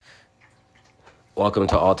Welcome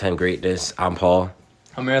to All Time Greatness. I'm Paul,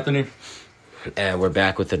 I'm Anthony. and we're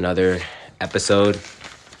back with another episode.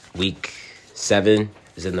 Week 7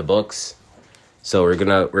 is in the books, so we're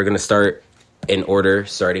gonna start in order,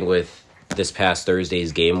 starting with this past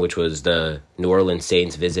Thursday's game, which was the New Orleans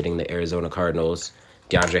Saints visiting the Arizona Cardinals.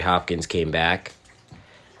 DeAndre Hopkins came back,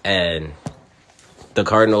 and the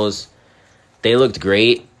Cardinals, they looked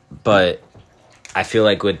great, but I feel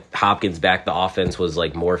like with Hopkins back, the offense was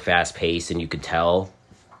like more fast paced, and you could tell.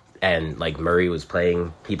 And like Murray was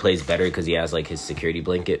playing, he plays better because he has like his security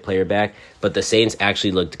blanket player back. But the Saints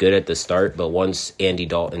actually looked good at the start. But once Andy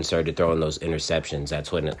Dalton started throwing those interceptions,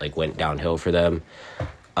 that's when it like went downhill for them.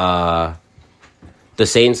 The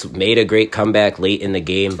Saints made a great comeback late in the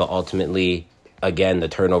game, but ultimately, again, the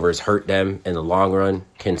turnovers hurt them in the long run,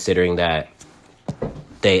 considering that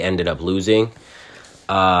they ended up losing.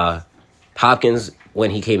 Hopkins, when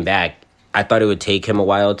he came back, I thought it would take him a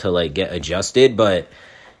while to like get adjusted, but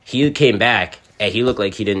he came back and he looked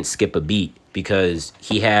like he didn't skip a beat because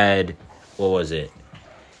he had,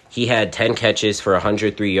 He had 10 catches for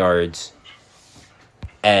 103 yards,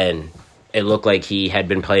 and it looked like he had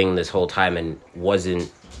been playing this whole time and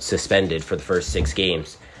wasn't suspended for the first 6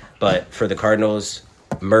 games. But for the Cardinals,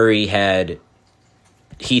 Murray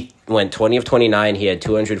he went 20 of 29. He had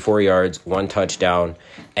 204 yards, 1 touchdown,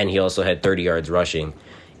 and he also had 30 yards rushing.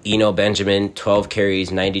 Eno Benjamin, 12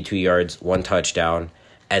 carries, 92 yards, 1 touchdown.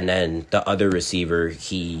 And then the other receiver,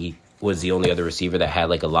 he was the only other receiver that had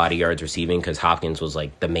like a lot of yards receiving because Hopkins was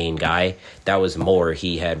like the main guy. That was Moore.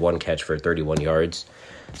 He had 1 catch for 31 yards.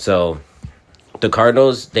 So the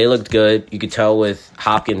Cardinals, they looked good. You could tell with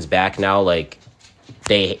Hopkins back now, like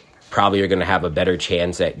they probably are going to have a better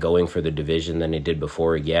chance at going for the division than they did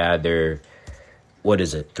before. Yeah, they're,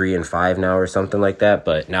 3-5 now or something like that.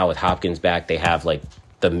 But now with Hopkins back, they have like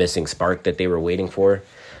the missing spark that they were waiting for.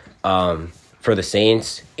 For the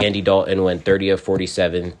Saints, Andy Dalton went 30 of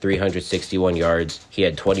 47, 361 yards. He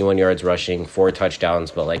had 21 yards rushing, 4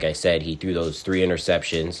 touchdowns. But like I said, he threw those 3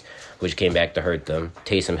 interceptions, which came back to hurt them.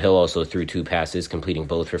 Taysom Hill also threw 2 passes, completing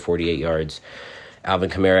both for 48 yards.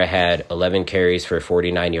 Alvin Kamara had 11 carries for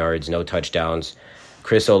 49 yards, no touchdowns.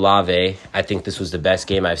 Chris Olave, I think this was the best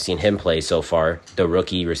game I've seen him play so far, the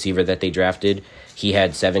rookie receiver that they drafted. He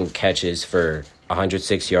had 7 catches for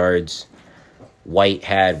 106 yards. White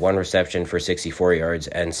had 1 reception for 64 yards,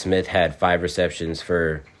 and Smith had 5 receptions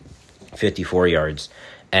for 54 yards.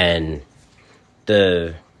 And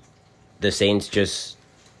the Saints just,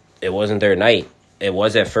 it wasn't their night. It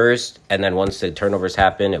was at first, and then once the turnovers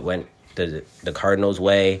happened, it went the Cardinals'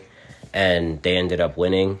 way, and they ended up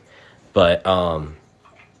winning. But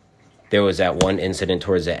there was that one incident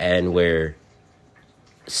towards the end where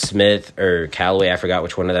Smith or Callaway, I forgot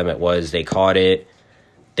which one of them it was, they caught it,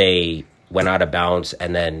 they went out of bounds,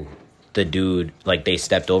 and then the dude, like, they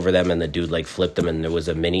stepped over them, and the dude, like, flipped them, and there was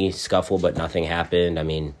a mini scuffle, but nothing happened. I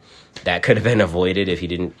mean, that could have been avoided if he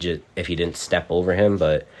didn't step over him,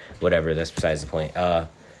 but whatever, that's besides the point.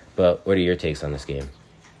 But what are your takes on this game?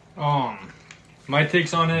 My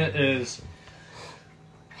takes on it is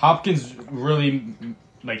Hopkins really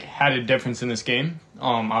had a difference in this game.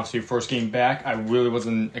 Obviously, first game back, I really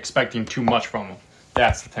wasn't expecting too much from him.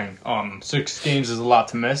 That's the thing. 6 games is a lot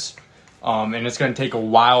to miss, and it's going to take a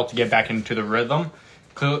while to get back into the rhythm.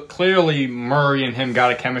 Clearly, Murray and him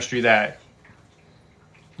got a chemistry that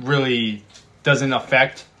really doesn't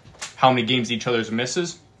affect how many games each other's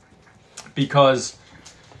misses, because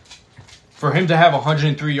for him to have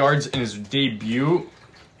 103 yards in his debut,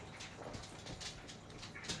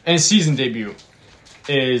 in his season debut,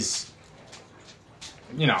 is,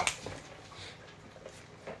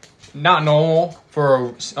 not normal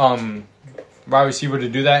for a wide receiver to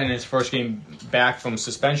do that in his first game back from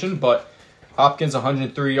suspension. But Hopkins,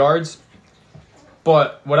 103 yards.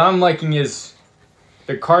 But what I'm liking is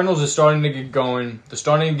the Cardinals are starting to get going. They're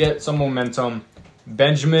starting to get some momentum.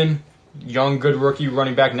 Benjamin, young, good rookie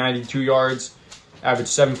running back, 92 yards, average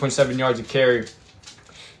 7.7 yards a carry.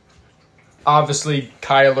 Obviously,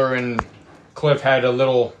 Kyler and Cliff had a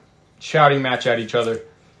little shouting match at each other.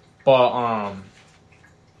 But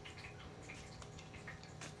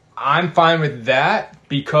I'm fine with that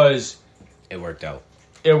because It worked out.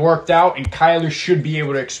 And Kyler should be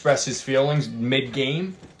able to express his feelings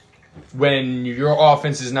mid-game when your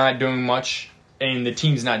offense is not doing much and the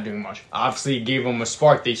team's not doing much. Obviously, it gave them a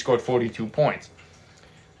spark. They scored 42 points.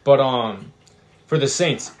 But for the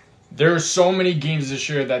Saints, there are so many games this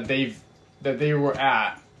year that they were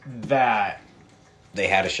at that They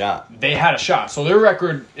had a shot. they had a shot. So their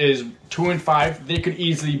record is 2-5. They could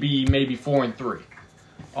easily be maybe 4-3.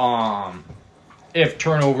 If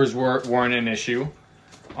turnovers weren't an issue.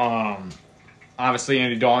 Obviously,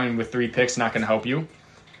 Andy Dalton with 3 picks not going to help you.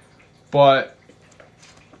 But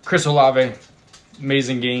Chris Olave,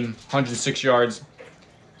 amazing game, 106 yards.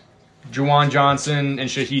 Juwan Johnson and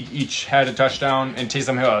Shaheed each had a touchdown, and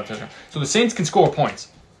Taysom Hill had a touchdown. So the Saints can score points.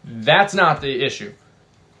 That's not the issue.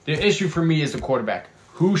 The issue for me is the quarterback.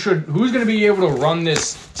 Who's going to be able to run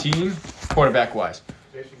this team quarterback-wise?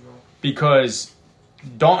 Because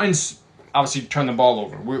Dalton's obviously turned the ball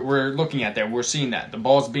over. We're looking at that. We're seeing that. The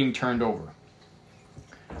ball's being turned over.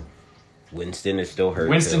 Winston is still hurt.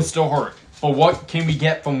 Winston's still hurt. But what can we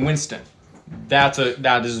get from Winston? That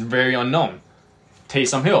is very unknown.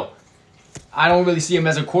 Taysom Hill. I don't really see him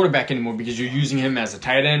as a quarterback anymore because you're using him as a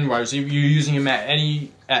tight end, wide receiver. You're using him at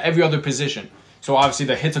every other position. So obviously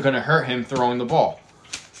the hits are going to hurt him throwing the ball.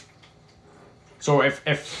 So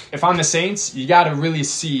if I'm the Saints, you got to really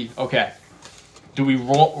see, okay, do we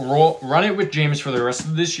run it with James for the rest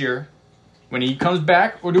of this year when he comes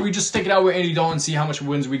back, or do we just stick it out with Andy Dalton and see how much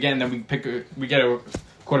wins we get, and then we get a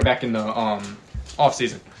quarterback in the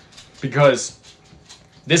offseason? Because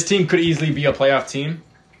this team could easily be a playoff team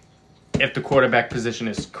if the quarterback position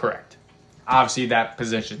is correct. Obviously, that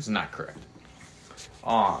position is not correct.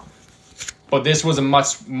 But this was a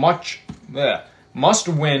must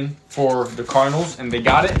win for the Cardinals, and they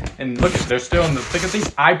got it. And look, they're still in the thick of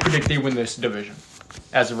things. I predict they win this division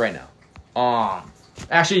as of right now.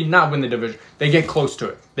 Actually, not win the division. They get close to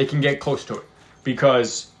it. They can get close to it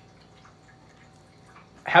because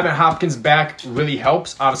having Hopkins back really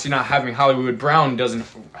helps. Obviously, not having Hollywood Brown doesn't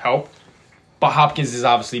help. But Hopkins is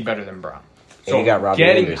obviously better than Brown. So and you got Robbie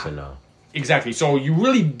Anderson now. Exactly. So you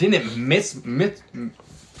really didn't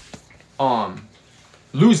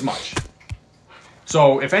lose much.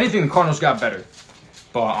 So if anything, the Cardinals got better.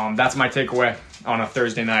 But that's my takeaway on a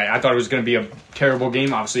Thursday night. I thought it was going to be a terrible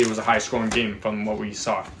game. Obviously, it was a high-scoring game from what we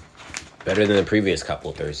saw. Better than the previous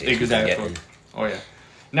couple Thursdays. Exactly. Oh, yeah.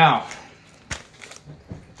 Now,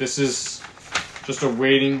 this is just a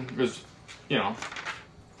waiting.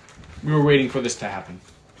 We were waiting for this to happen.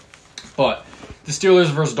 But the Steelers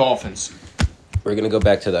versus Dolphins. We're going to go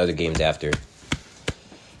back to the other games after.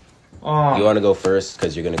 You want to go first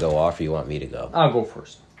because you're going to go off, or you want me to go? I'll go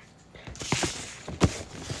first.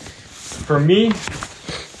 For me,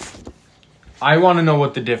 I want to know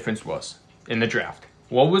what the difference was in the draft.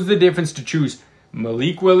 What was the difference to choose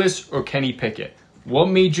Malik Willis or Kenny Pickett? What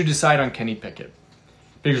made you decide on Kenny Pickett?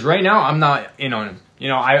 Because right now, I'm not in on him.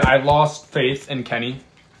 I lost faith in Kenny.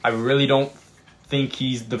 I really don't think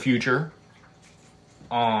he's the future.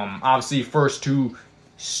 Obviously, first two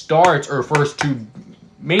out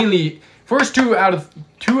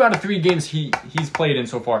of 3 games he's played in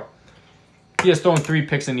so far, he has thrown 3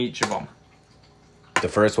 picks in each of them. The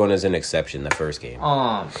first one is an exception. The first game.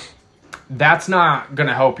 That's not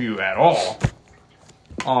gonna help you at all.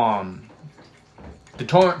 The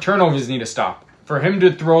turnovers need to stop. For him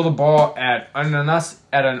to throw the ball at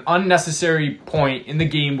an unnecessary point in the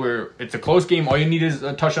game where it's a close game, all you need is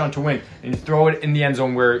a touchdown to win, and you throw it in the end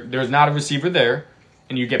zone where there's not a receiver there,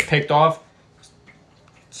 and you get picked off.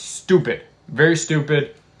 Stupid. Very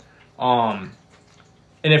stupid. And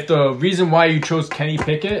if the reason why you chose Kenny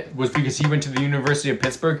Pickett was because he went to the University of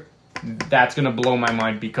Pittsburgh, that's going to blow my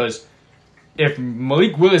mind, because if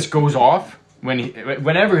Malik Willis goes off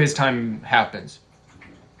whenever his time happens,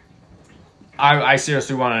 I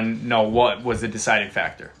seriously want to know what was the deciding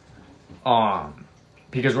factor.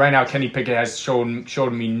 Because right now Kenny Pickett has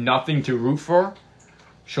showed me nothing to root for,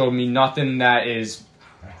 showed me nothing that is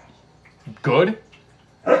good.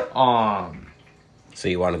 So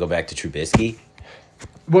you want to go back to Trubisky?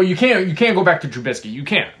 Well, you can't go back to Trubisky. You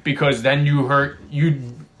can't, because then you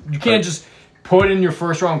can't just put in your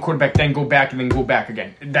first round quarterback, then go back and then go back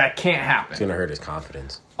again. That can't happen. It's gonna hurt his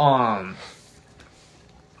confidence.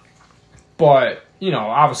 But,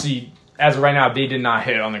 obviously, as of right now, they did not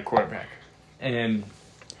hit on their quarterback. And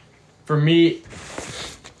for me,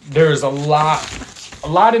 there's a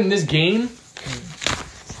lot in this game.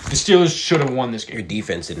 The Steelers should have won this game. Your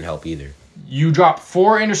defense didn't help either. You dropped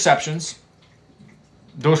 4 interceptions.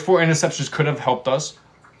 Those 4 interceptions could have helped us.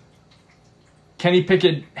 Kenny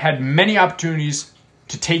Pickett had many opportunities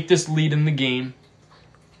to take this lead in the game,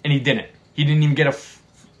 and he didn't. He didn't even get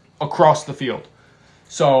across the field.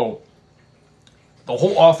 So the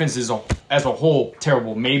whole offense is as a whole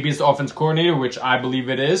terrible. Maybe it's the offense coordinator, which I believe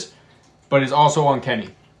it is, but it's also on Kenny.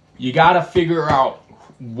 You got to figure out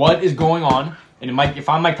what is going on, and if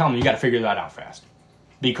I'm Mike Tomlin, you got to figure that out fast,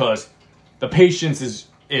 because the patience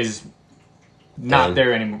is not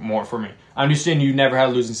there anymore for me. I understand you never had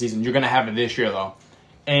a losing season. You're going to have it this year, though.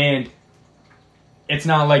 And it's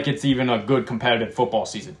not like it's even a good competitive football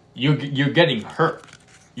season. You're getting hurt.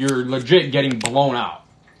 you're legit getting blown out.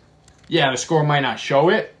 Yeah, the score might not show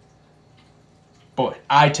it, but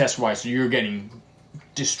eye test wise, you're getting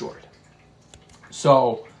destroyed.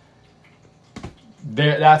 So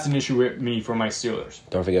that's an issue with me for my Steelers.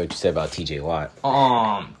 Don't forget what you said about T.J. Watt.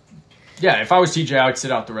 Yeah, if I was TJ, I would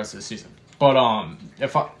sit out the rest of the season. But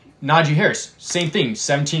Najee Harris, same thing.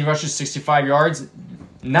 17 rushes, 65 yards,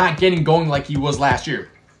 not getting going like he was last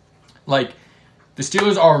year. Like, the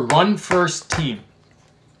Steelers are a run-first team.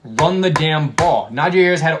 Run the damn ball. Najee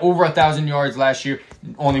Harris had over 1,000 yards last year,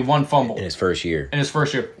 only one fumble. In his first year.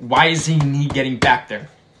 Why is he getting back there?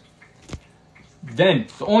 Then,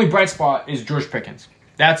 the only bright spot is George Pickens.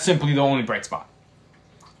 That's simply the only bright spot.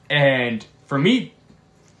 And for me,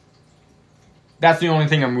 that's the only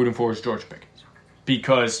thing I'm rooting for is George Pickens.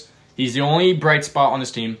 Because he's the only bright spot on this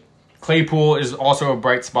team. Claypool is also a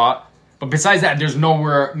bright spot. But besides that, there's no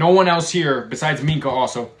one else here, besides Minka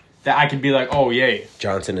also, that I could be like, oh, yay.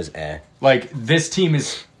 Johnson is eh. Like, this team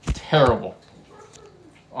is terrible.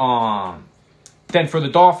 Then for the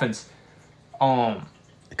Dolphins,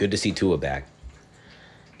 good to see Tua back.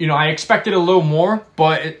 I expected a little more,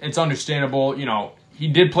 but it's understandable. He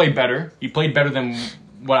did play better. He played better than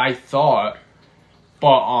what I thought.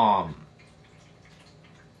 But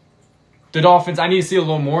the Dolphins, I need to see a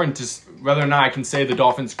little more into whether or not I can say the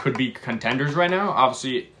Dolphins could be contenders right now.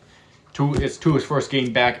 Obviously, it's Tua's first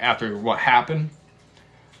game back after what happened.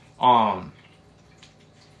 But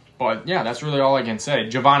yeah, that's really all I can say.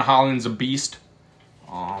 Javon Holland's a beast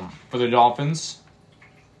for the Dolphins.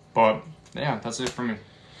 But yeah, that's it for me.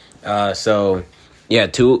 For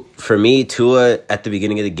me, Tua at the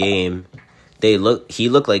beginning of the game, he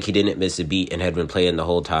looked like he didn't miss a beat and had been playing the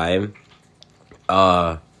whole time.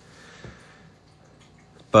 But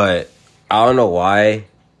I don't know why.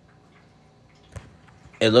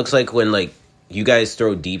 It looks like when you guys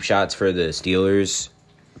throw deep shots for the Steelers,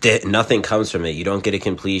 nothing comes from it. You don't get a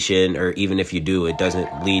completion, or even if you do, it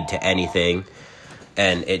doesn't lead to anything.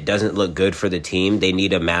 And it doesn't look good for the team. They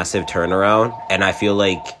need a massive turnaround. And I feel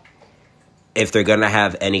like if they're going to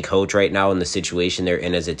have any coach right now in the situation they're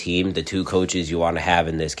in as a team, the two coaches you want to have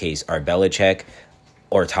in this case are Belichick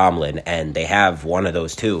or Tomlin, and they have one of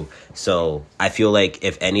those two. So I feel like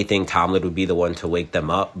if anything, Tomlin would be the one to wake them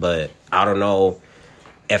up. But I don't know.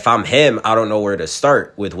 If I'm him, I don't know where to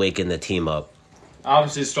start with waking the team up.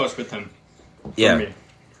 Obviously, it starts with him. Yeah. Me.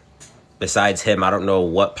 Besides him, I don't know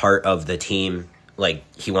what part of the team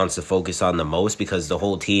he wants to focus on the most, because the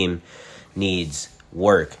whole team needs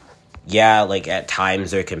work. Yeah, at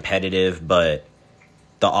times they're competitive, but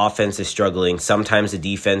the offense is struggling. Sometimes the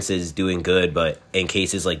defense is doing good, but in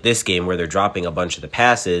cases like this game where they're dropping a bunch of the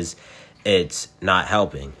passes, it's not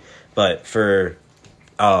helping. But for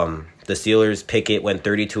the Steelers, Pickett went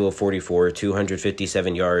 32 of 44,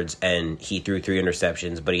 257 yards, and he threw 3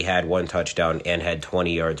 interceptions, but he had 1 touchdown and had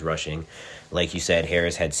 20 yards rushing. Like you said,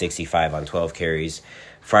 Harris had 65 on 12 carries.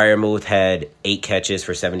 Freiermuth had 8 catches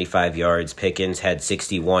for 75 yards. Pickens had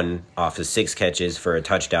 61 off of 6 catches for a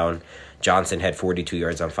touchdown. Johnson had 42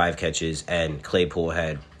 yards on 5 catches, and Claypool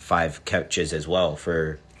had 5 catches as well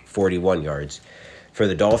for 41 yards. For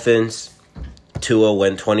the Dolphins, Tua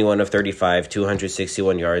went 21 of 35,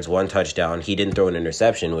 261 yards, 1 touchdown. He didn't throw an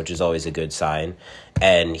interception, which is always a good sign.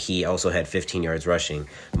 And he also had 15 yards rushing.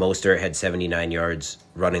 Mostert had 79 yards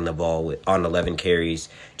running the ball on 11 carries.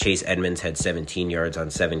 Chase Edmonds had 17 yards on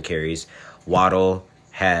 7 carries. Waddle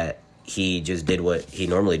he just did what he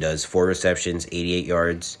normally does, 4 receptions, 88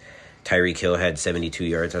 yards. Tyreek Hill had 72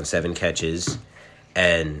 yards on 7 catches.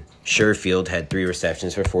 And Sherfield had 3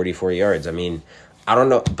 receptions for 44 yards. I mean, I don't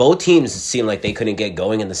know. Both teams seemed like they couldn't get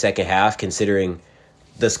going in the second half, considering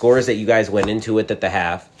the scores that you guys went into it at the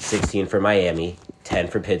half. 16 for Miami, 10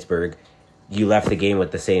 for Pittsburgh. You left the game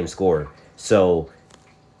with the same score. So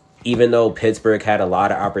even though Pittsburgh had a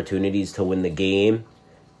lot of opportunities to win the game,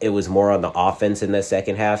 it was more on the offense in the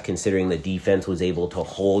second half, considering the defense was able to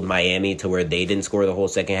hold Miami to where they didn't score the whole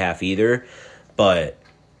second half either. But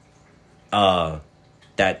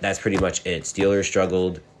that's pretty much it. Steelers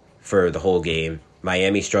struggled for the whole game.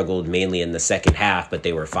 Miami struggled mainly in the second half, but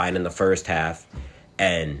they were fine in the first half.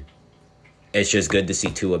 And it's just good to see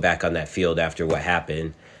Tua back on that field after what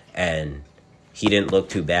happened. And he didn't look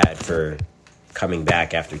too bad for coming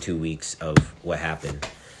back after 2 weeks of what happened.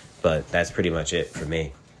 But that's pretty much it for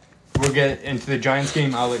me. We'll get into the Giants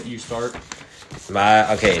game. I'll let you start.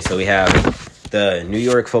 Okay, so we have the New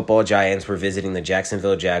York Football Giants were visiting the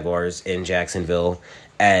Jacksonville Jaguars in Jacksonville.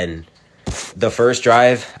 And the first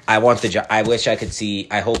drive, I wish I could see,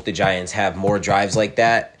 I hope the Giants have more drives like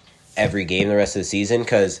that every game the rest of the season,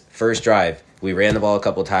 because first drive, we ran the ball a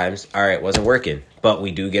couple times. All right, wasn't working, but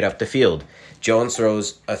we do get up the field. Jones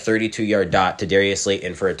throws a 32-yard dot to Darius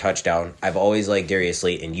Slayton for a touchdown. I've always liked Darius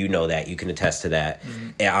Slayton. You know that. You can attest to that. Mm-hmm.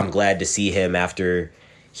 And I'm glad to see him after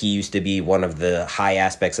he used to be one of the high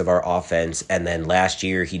aspects of our offense. And then last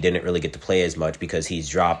year, he didn't really get to play as much because he's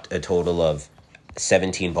dropped a total of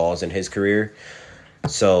 17 balls in his career.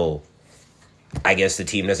 So I guess the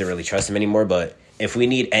team doesn't really trust him anymore. But if we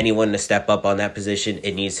need anyone to step up on that position,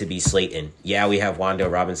 it needs to be Slayton. Yeah, we have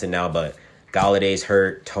Wan'Dale Robinson now, but Galladay's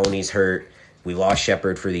hurt. Tony's hurt. We lost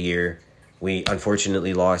Shepard for the year. We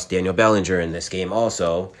unfortunately lost Daniel Bellinger in this game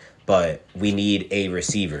also, but we need a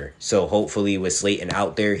receiver. So hopefully with Slayton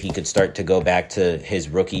out there, he could start to go back to his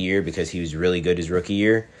rookie year because he was really good his rookie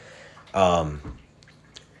year. Barkley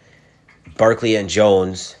and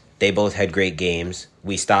Jones, they both had great games.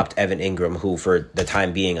 We stopped Evan Ingram, who for the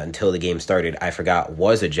time being until the game started, I forgot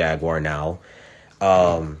was a Jaguar now.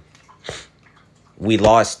 We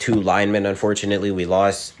lost 2 linemen, unfortunately. We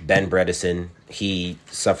lost Ben Bredesen. He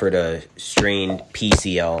suffered a strained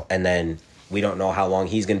PCL, and then we don't know how long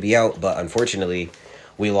he's going to be out. But unfortunately,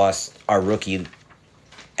 we lost our rookie,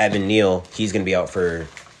 Evan Neal. He's going to be out for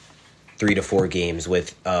 3 to 4 games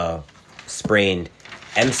with sprained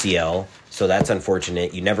MCL. So that's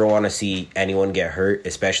unfortunate. You never want to see anyone get hurt,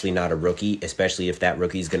 especially not a rookie, especially if that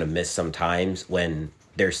rookie is going to miss some times when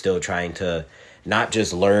they're still trying to not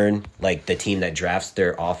just learn, like the team that drafts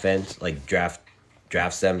their offense, like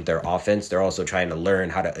drafts them, their offense, they're also trying to learn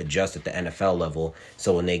how to adjust at the NFL level.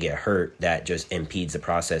 So when they get hurt, that just impedes the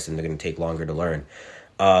process and they're going to take longer to learn.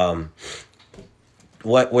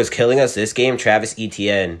 What was killing us this game, Travis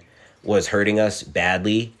Etienne was hurting us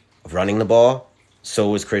badly running the ball. So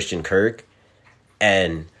was Christian Kirk.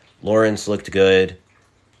 And Lawrence looked good.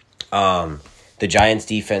 The Giants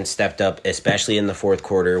defense stepped up, especially in the fourth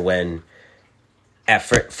quarter when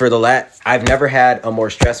I've never had a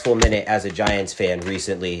more stressful minute as a Giants fan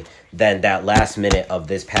recently than that last minute of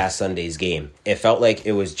this past Sunday's game. It felt like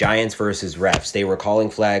it was Giants versus refs. They were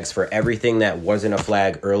calling flags for everything that wasn't a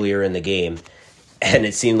flag earlier in the game. And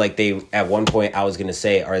it seemed like at one point I was going to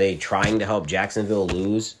say, are they trying to help Jacksonville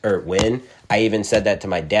lose or win? I even said that to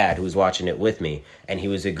my dad who was watching it with me, and he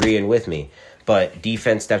was agreeing with me. But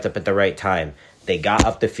defense stepped up at the right time. They got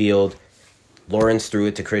up the field. Lawrence threw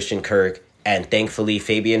it to Christian Kirk. And thankfully,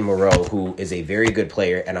 Fabian Moreau, who is a very good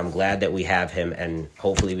player, and I'm glad that we have him, and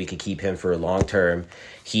hopefully we could keep him for a long term,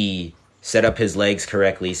 he set up his legs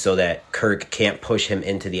correctly so that Kirk can't push him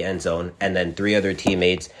into the end zone. And then 3 other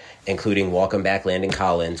teammates, including welcome back Landon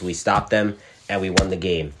Collins, we stopped them, and we won the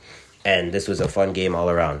game. And this was a fun game all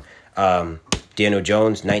around. Daniel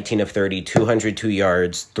Jones, 19 of 30, 202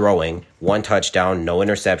 yards throwing, 1 touchdown, no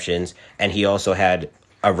interceptions, and he also had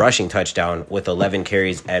a rushing touchdown with 11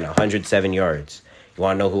 carries and 107 yards. You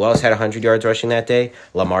want to know who else had 100 yards rushing that day?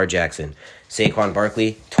 Lamar Jackson. Saquon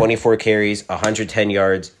Barkley, 24 carries, 110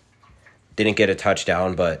 yards. Didn't get a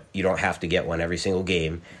touchdown, but you don't have to get one every single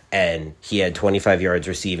game. And he had 25 yards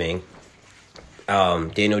receiving.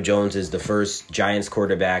 Daniel Jones is the first Giants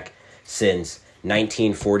quarterback since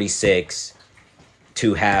 1946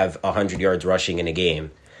 to have 100 yards rushing in a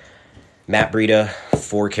game. Matt Breida,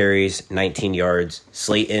 4 carries, 19 yards.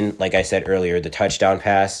 Slayton, like I said earlier, the touchdown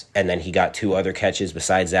pass, and then he got 2 other catches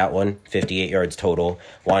besides that one, 58 yards total.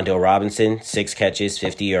 Wan'Dale Robinson, 6 catches,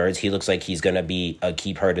 50 yards. He looks like he's going to be a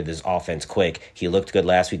key part of this offense quick. He looked good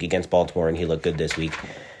last week against Baltimore, and he looked good this week.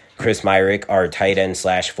 Chris Myrick, our tight end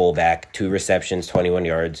 / fullback, 2 receptions, 21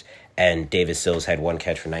 yards, and Davis Sills had 1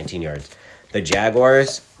 catch for 19 yards. The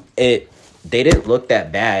Jaguars, they didn't look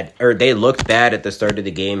that bad, or they looked bad at the start of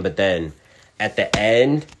the game, but then at the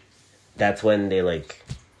end, that's when they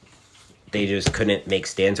just couldn't make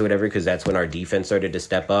stands or whatever, because that's when our defense started to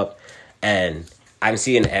step up. And I'm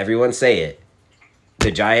seeing everyone say it.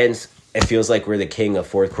 The Giants, it feels like we're the king of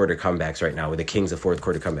fourth quarter comebacks right now. We're the kings of fourth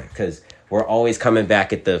quarter comeback because we're always coming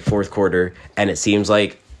back at the fourth quarter, and it seems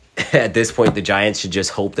like at this point the Giants should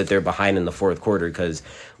just hope that they're behind in the fourth quarter because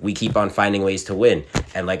we keep on finding ways to win.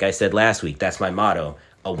 And like I said last week, that's my motto.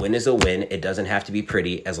 A win is a win. It doesn't have to be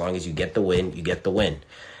pretty. As long as you get the win, you get the win.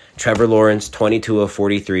 Trevor Lawrence, 22 of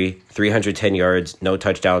 43, 310 yards, no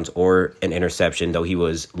touchdowns or an interception, though he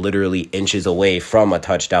was literally inches away from a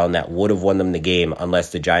touchdown that would have won them the game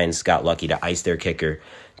unless the Giants got lucky to ice their kicker,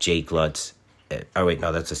 Jake Lutz. Oh, wait,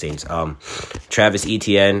 no, that's the Saints. Travis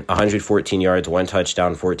Etienne, 114 yards, 1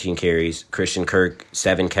 touchdown, 14 carries. Christian Kirk,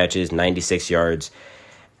 7 catches, 96 yards.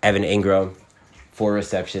 Evan Ingram, 4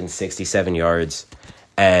 receptions, 67 yards.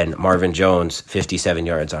 And Marvin Jones, 57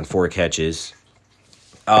 yards on 4 catches.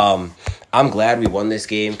 I'm glad we won this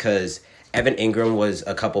game because Evan Ingram was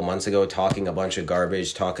a couple months ago talking a bunch of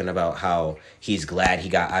garbage, talking about how he's glad he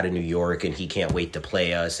got out of New York and he can't wait to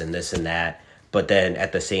play us and this and that. But then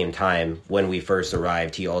at the same time, when we first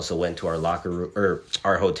arrived, he also went to our locker room or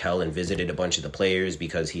our hotel and visited a bunch of the players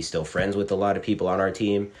because he's still friends with a lot of people on our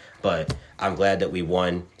team. But I'm glad that we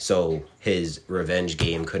won, so his revenge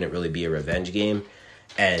game couldn't really be a revenge game.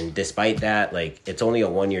 And despite that, like, it's only a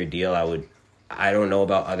 1-year deal. I don't know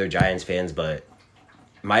about other Giants fans, but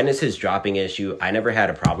minus his dropping issue, I never had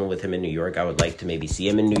a problem with him in New York. I would like to maybe see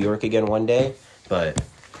him in New York again one day, but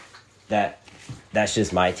that's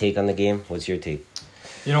just my take on the game. What's your take?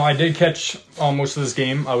 I did catch most of this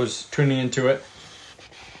game. I was tuning into it.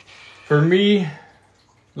 For me,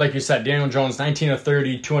 like you said, Daniel Jones, 19 of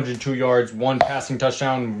 30, 202 yards, 1 passing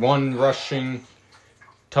touchdown, 1 rushing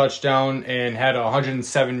touchdown, and had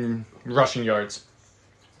 107 rushing yards.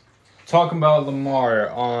 Talking about Lamar,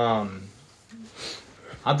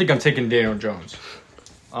 I think I'm taking Daniel Jones.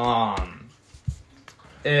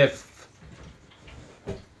 If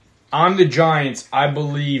I'm the Giants, I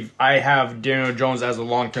believe I have Daniel Jones as a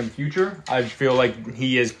long-term future. I feel like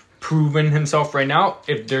he has proven himself right now.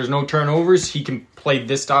 If there's no turnovers, he can play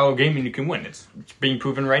this style of game and you can win. It's being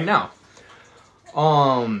proven right now.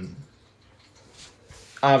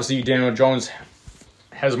 Obviously, Daniel Jones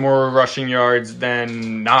has more rushing yards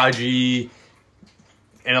than Najee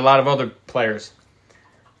and a lot of other players.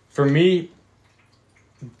 For me,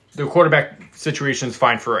 the quarterback situation is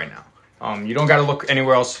fine for right now. You don't got to look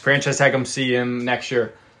anywhere else. Franchise tag him, see him next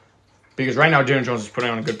year. Because right now, Daniel Jones is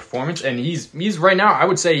putting on a good performance. And he's right now, I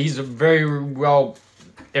would say he's a very well,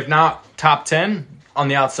 if not top 10, on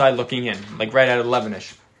the outside looking in. Like right at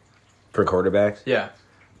 11-ish. For quarterbacks? Yeah.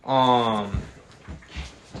 For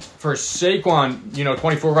Saquon,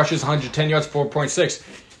 24 rushes, 110 yards, 4.6.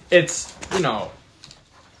 It's,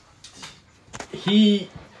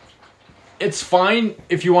 it's fine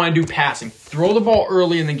if you want to do passing. Throw the ball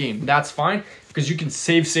early in the game. That's fine because you can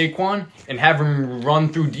save Saquon and have him run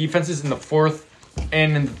through defenses in the fourth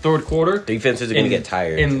and in the third quarter. Defenses are going to get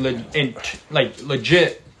tired. And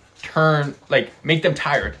legit make them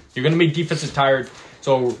tired. You're going to make defenses tired.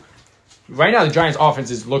 So right now the Giants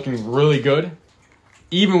offense is looking really good,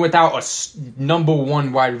 even without a number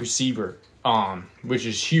 1 wide receiver, which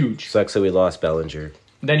is huge. Sucks that we lost Bellinger.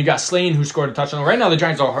 Then you got Slayton, who scored a touchdown. Right now, the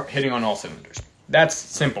Giants are hitting on all cylinders. That's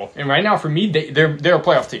simple. And right now, for me, they're a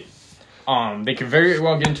playoff team. They could very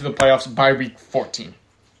well get into the playoffs by week 14.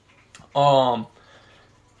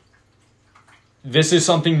 This is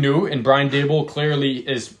something new, and Brian Daboll clearly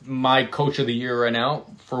is my coach of the year right now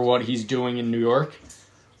for what he's doing in New York.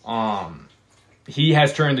 He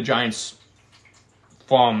has turned the Giants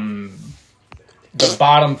from the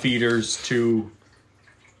bottom feeders to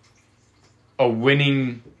a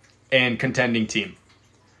winning and contending team.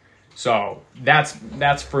 So that's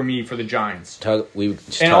for me for the Giants.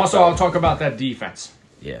 I'll talk about that defense.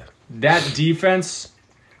 Yeah. That defense,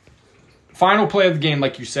 final play of the game,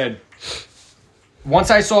 like you said,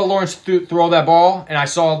 once I saw Lawrence throw that ball and I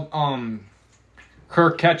saw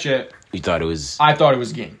Kirk catch it, I thought it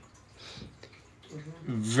was game.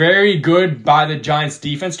 Very good by the Giants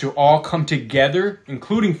defense to all come together,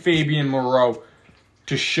 including Fabian Moreau,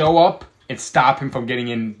 to show up and stop him from getting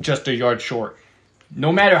in just a yard short.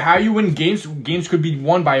 No matter how you win games could be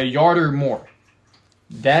won by a yard or more.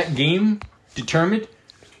 That game determined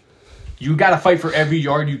you got to fight for every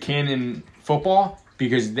yard you can in football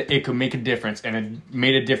because it could make a difference, and it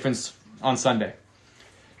made a difference on Sunday.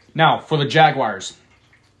 Now, for the Jaguars.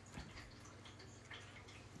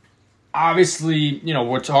 Obviously,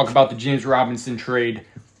 we'll talk about the James Robinson trade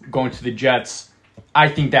going to the Jets. I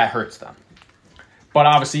think that hurts them. But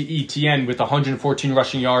obviously, ETN with 114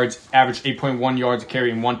 rushing yards, averaged 8.1 yards a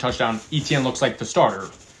carry and 1 touchdown. ETN looks like the starter.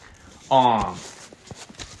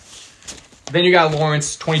 Then you got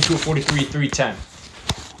Lawrence, 22 of 43, 310.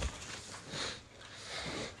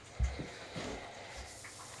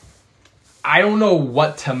 I don't know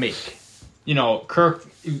what to make. Kirk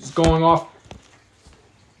is going off.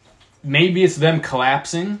 Maybe it's them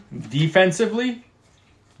collapsing defensively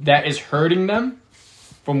that is hurting them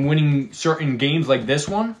from winning certain games like this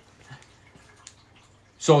one.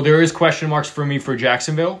 So there is question marks for me for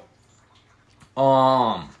Jacksonville.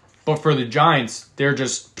 But for the Giants, they're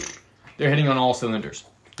hitting on all cylinders.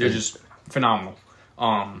 They're just phenomenal.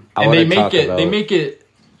 And they make it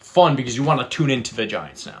fun because you want to tune into the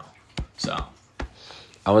Giants now. So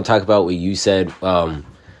I want to talk about what you said.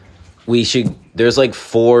 There's like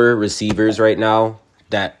 4 receivers right now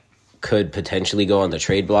that could potentially go on the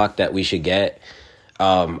trade block that we should get.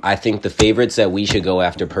 I think the favorites that we should go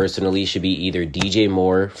after personally should be either DJ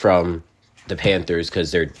Moore from the Panthers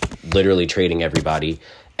because they're literally trading everybody,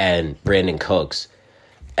 and Brandon Cooks,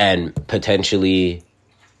 and potentially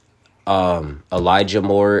Elijah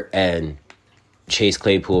Moore and Chase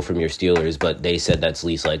Claypool from your Steelers, but they said that's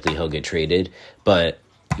least likely he'll get traded. But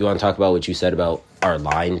you want to talk about what you said about our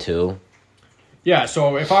line, too? Yeah,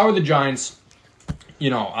 so if I were the Giants,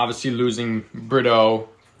 obviously losing Brito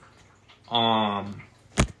and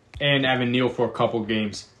Evan Neal for a couple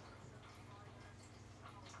games,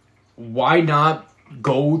 why not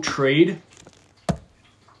go trade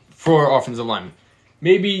for offensive lineman?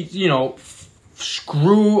 Maybe,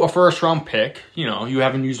 screw a first-round pick. You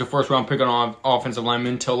haven't used a first-round pick on offensive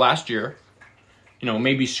lineman until last year.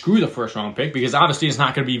 Maybe screw the first-round pick because obviously it's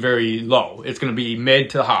not going to be very low. It's going to be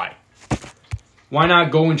mid to high. Why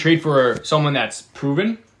not go and trade for someone that's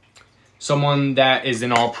proven, someone that is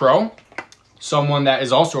an all-pro, someone that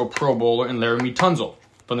is also a Pro Bowler in Laramie Tunsil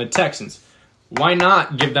from the Texans? Why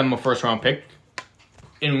not give them a first-round pick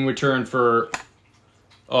in return for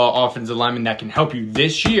offensive lineman that can help you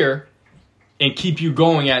this year and keep you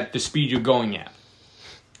going at the speed you're going at?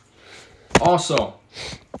 Also,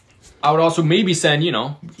 I would also maybe send,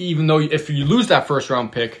 even though if you lose that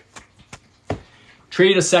first-round pick,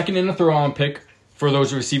 trade a second and a third-round pick for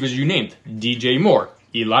those receivers you named. DJ Moore,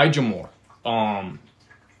 Elijah Moore,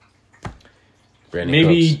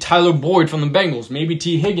 maybe Cooks. Tyler Boyd from the Bengals, maybe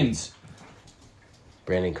T. Higgins.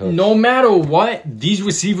 Brandon Cooks. No matter what, these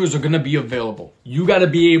receivers are going to be available. You got to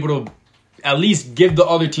be able to at least give the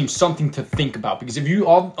other team something to think about. Because if you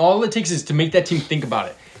all it takes is to make that team think about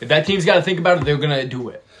it. If that team's got to think about it, they're going to do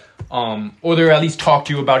it. Or they'll at least talk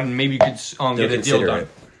to you about it, and maybe you could get a deal done.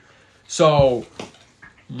 So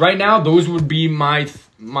right now, those would be my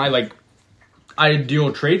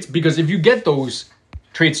ideal traits, because if you get those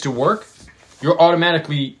traits to work, you're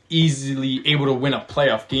automatically easily able to win a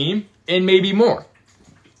playoff game and maybe more.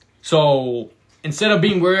 So instead of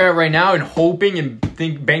being where we're at right now and hoping and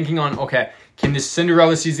banking on, okay, can this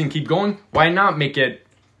Cinderella season keep going? Why not make it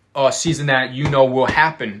a season that will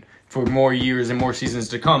happen for more years and more seasons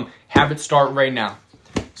to come? Have it start right now.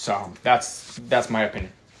 So that's my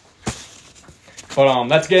opinion. But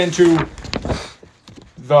let's get into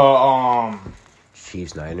the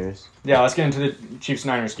Chiefs Niners. Yeah, let's get into the Chiefs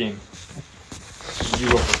Niners game.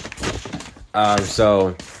 You go first.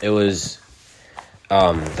 So it was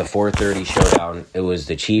the 4:30 showdown. It was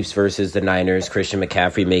the Chiefs versus the Niners. Christian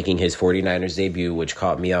McCaffrey making his 49ers debut, which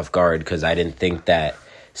caught me off guard because I didn't think that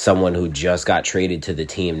someone who just got traded to the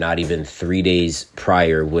team, not even 3 days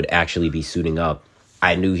prior, would actually be suiting up.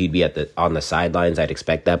 I knew he'd be on the sidelines. I'd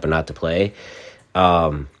expect that, but not to play.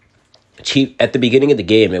 Chief at the beginning of the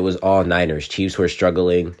game, it was all Niners. Chiefs were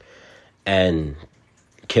struggling, and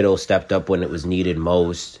Kittle stepped up when it was needed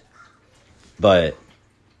most. But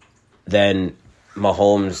then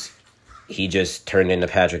Mahomes, he just turned into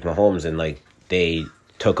Patrick Mahomes, and they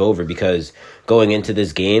took over, because going into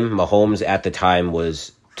this game, Mahomes at the time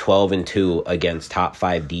was 12-2 against top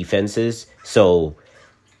 5 defenses. So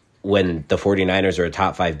when the 49ers are a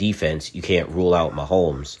top 5 defense, you can't rule out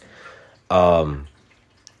Mahomes.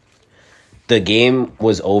 The game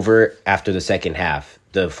was over after the second half.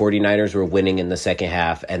 The 49ers were winning in the second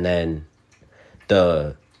half, and then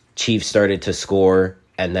the Chiefs started to score.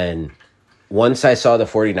 And then once I saw the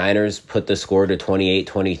 49ers put the score to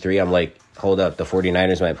 28-23, I'm like, hold up, the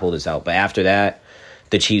 49ers might pull this out. But after that,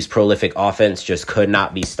 the Chiefs' prolific offense just could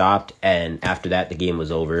not be stopped. And after that, the game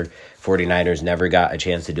was over. 49ers never got a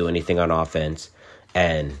chance to do anything on offense,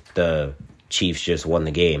 and the Chiefs just won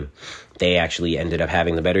the game. They actually ended up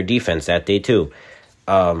having the better defense that day, too.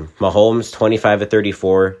 Mahomes,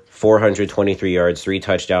 25-34, 423 yards, 3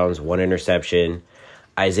 touchdowns, 1 interception.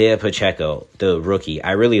 Isaiah Pacheco, the rookie,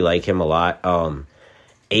 I really like him a lot.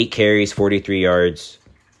 8 carries, 43 yards.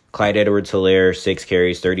 Clyde Edwards-Helaire, 6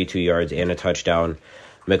 carries, 32 yards, and a touchdown.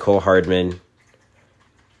 Mecole Hardman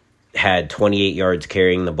had 28 yards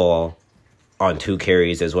carrying the ball on 2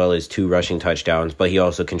 carries, as well as 2 rushing touchdowns, but he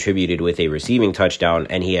also contributed with a receiving touchdown,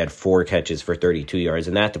 and he had 4 catches for 32 yards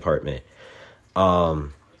in that department.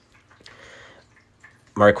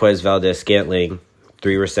 Marquez Valdes-Scantling,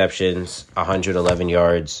 3 receptions, 111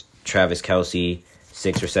 yards. Travis Kelce,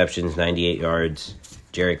 6 receptions, 98 yards.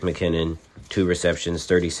 Jerick McKinnon, 2 receptions,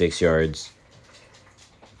 36 yards.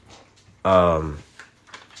 And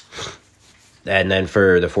then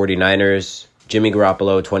for the 49ers, Jimmy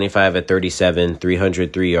Garoppolo, 25-37,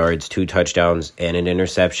 303 yards, 2 touchdowns, and an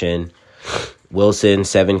interception. Wilson,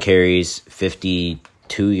 7 carries,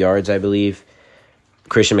 52 yards, I believe.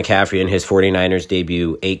 Christian McCaffrey in his 49ers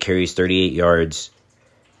debut, 8 carries, 38 yards.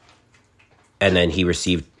 And then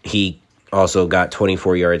he also got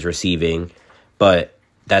 24 yards receiving. But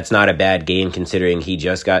that's not a bad game considering he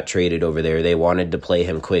just got traded over there. They wanted to play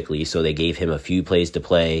him quickly, so they gave him a few plays to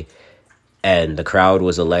play. and the crowd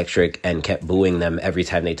was electric and kept booing them every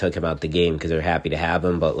time they took him out the game because they're happy to have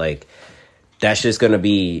him. But, like, that's just going to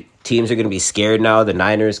be – teams are going to be scared now, the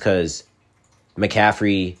Niners, because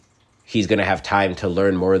McCaffrey, he's going to have time to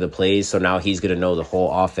learn more of the plays. So now he's going to know the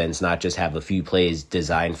whole offense, not just have a few plays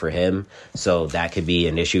designed for him. So that could be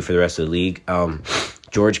an issue for the rest of the league.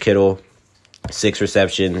 George Kittle, 6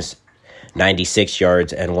 receptions, 96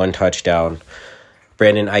 yards, and 1 touchdown.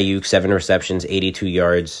 Brandon Ayuk, 7 receptions, 82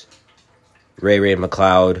 yards. Ray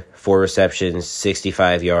McCloud, 4 receptions,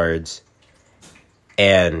 65 yards.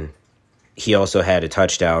 And he also had a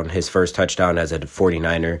touchdown, his first touchdown as a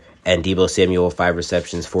 49er. And Deebo Samuel, 5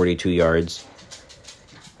 receptions, 42 yards.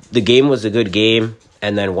 The game was a good game.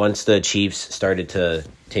 And then once the Chiefs started to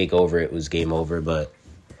take over, it was game over. But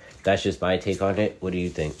that's just my take on it. What do you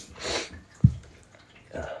think?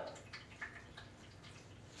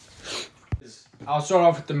 I'll start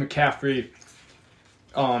off with the McCaffrey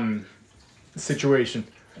situation.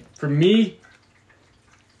 For me,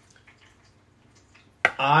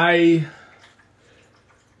 I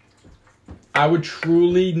would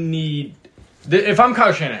truly need if I'm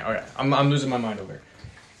Kyle Shanahan. Okay, I'm losing my mind over here.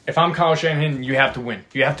 If I'm Kyle Shanahan, you have to win.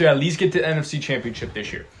 You have to at least get the NFC Championship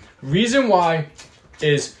this year. Reason why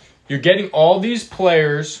is you're getting all these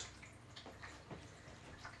players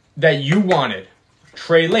that you wanted.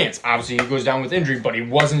 Trey Lance, obviously he goes down with injury, but he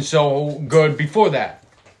wasn't so good before that.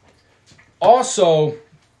 Also,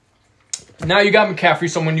 now you got McCaffrey,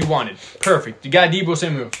 someone you wanted. Perfect. You got Deebo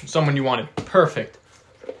Samuel, someone you wanted. Perfect.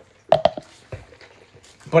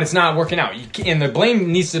 But it's not working out. And the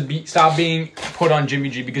blame needs to stop being put on Jimmy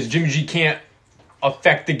G because Jimmy G can't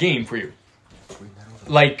affect the game for you.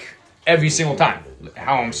 Like, every single time.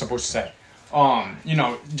 How I'm supposed to say.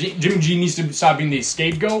 Jimmy G needs to stop being the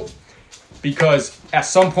scapegoat because at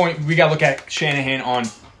some point we got to look at Shanahan on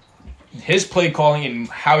his play calling and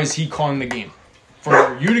how is he calling the game.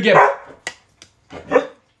 For you to get...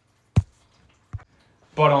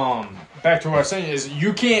 But back to what I was saying is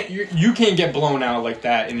you can't get blown out like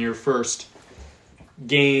that in your first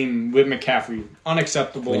game with McCaffrey.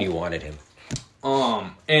 Unacceptable. When you wanted him.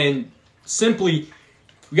 And simply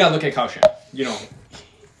we gotta look at Kyle Shanahan.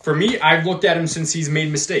 For me, I've looked at him since he's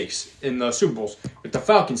made mistakes in the Super Bowls. With the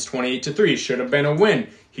Falcons, 28-3 should have been a win.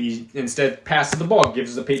 He instead passes the ball,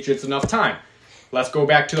 gives the Patriots enough time. Let's go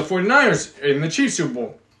back to the 49ers in the Chiefs Super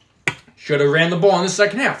Bowl. Should have ran the ball in the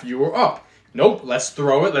second half. You were up. Nope, let's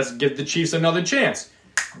throw it. Let's give the Chiefs another chance.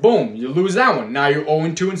 Boom, you lose that one. Now you're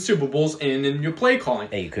 0-2 in Super Bowls and in your play calling.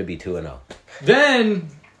 Hey, you could be 2-0.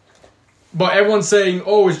 But everyone's saying,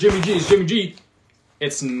 oh, it's Jimmy G, it's Jimmy G.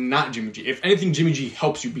 It's not Jimmy G. If anything, Jimmy G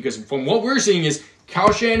helps you because from what we're seeing is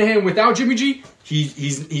Kyle Shanahan without Jimmy G,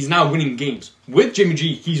 he's now winning games. With Jimmy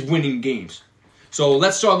G, he's winning games. So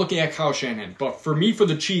let's start looking at Kyle Shanahan. But for me, for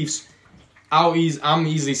the Chiefs, I'm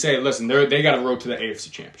easily say, listen, they got a road to the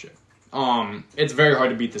AFC Championship. It's very hard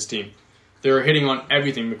to beat this team. They're hitting on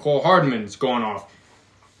everything. McCole Hardman's going off.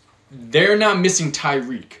 They're not missing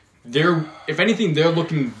Tyreek. If anything, they're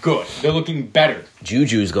looking good. They're looking better.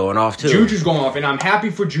 Juju's going off too. Juju's going off, and I'm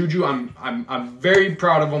happy for Juju. I'm very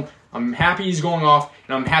proud of him. I'm happy he's going off,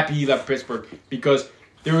 and I'm happy he left Pittsburgh because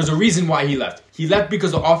there was a reason why he left. He left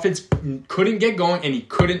because the offense couldn't get going, and he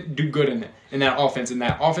couldn't do good in that offense, in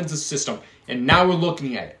that offensive system. And now we're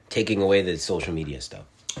looking at it. Taking away the social media stuff.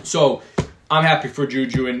 So I'm happy for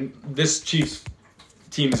Juju, and this Chiefs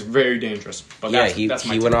team is very dangerous. But he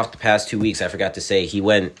went off the past 2 weeks. I forgot to say he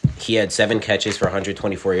had 7 catches for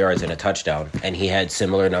 124 yards and a touchdown, and he had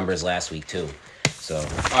similar numbers last week too. So all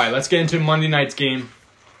right, let's get into Monday night's game.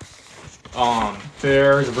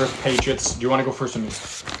 Bears versus Patriots. Do you want to go first or me?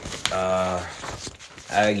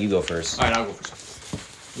 You go first. All right, I'll go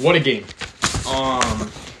first. What a game!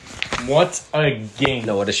 What a game!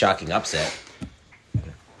 No, what a shocking upset.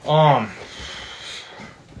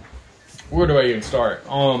 Where do I even start?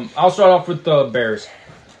 I'll start off with the Bears.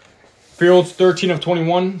 Fields 13 of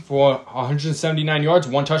 21 for 179 yards,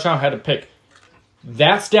 1 touchdown, had a pick.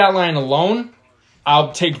 That stat line alone,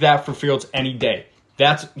 I'll take that for Fields any day.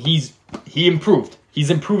 He improved. He's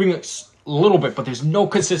improving a little bit, but there's no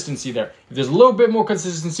consistency there. If there's a little bit more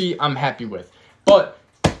consistency, I'm happy with. But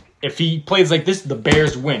if he plays like this, the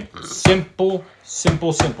Bears win. Simple,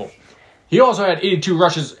 simple, simple. He also had 82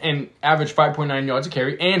 rushes and averaged 5.9 yards a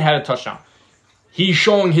carry and had a touchdown. He's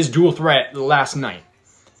showing his dual threat last night.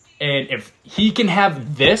 And if he can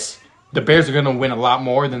have this, the Bears are going to win a lot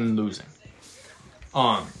more than losing.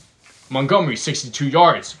 Montgomery, 62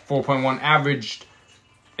 yards, 4.1 averaged,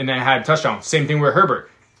 and then had a touchdown. Same thing with Herbert.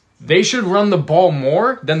 They should run the ball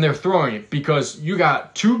more than they're throwing it because you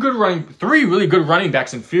got 3 really good running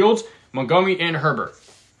backs in Fields, Montgomery, and Herbert.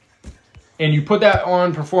 And you put that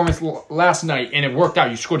on performance last night, and it worked out.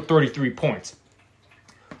 You scored 33 points.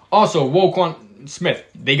 Also, Roquan Smith,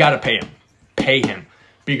 they got to pay him. Pay him.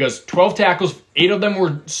 Because 12 tackles, 8 of them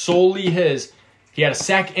were solely his. He had a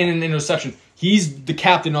sack and an interception. He's the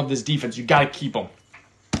captain of this defense. You got to keep him.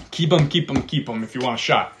 Keep him if you want a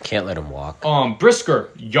shot. Can't let him walk. Brisker,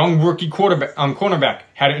 young rookie cornerback,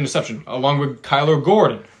 had an interception, along with Kyler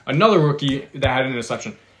Gordon, another rookie that had an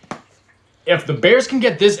interception. If the Bears can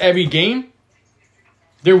get this every game,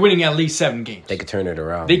 they're winning at least 7 games. They could turn it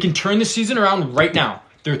around. They can turn the season around right now.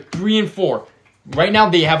 They're 3-4. Right now,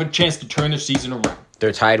 they have a chance to turn their season around.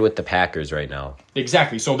 They're tied with the Packers right now.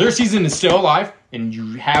 Exactly. So their season is still alive, and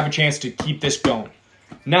you have a chance to keep this going.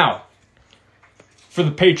 Now, for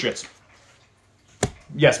the Patriots,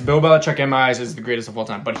 yes, Bill Belichick in my eyes is the greatest of all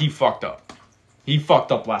time, but he fucked up. He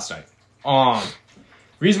fucked up last night.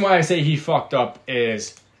 Reason why I say he fucked up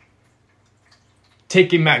is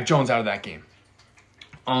taking Mac Jones out of that game.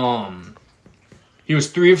 He was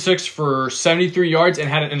 3 of 6 for 73 yards and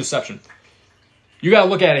had an interception. You got to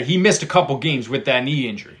look at it. He missed a couple games with that knee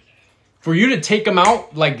injury. For you to take him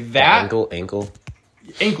out like that... Ankle.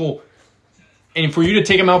 And for you to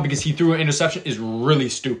take him out because he threw an interception is really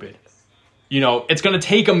stupid. You know, it's going to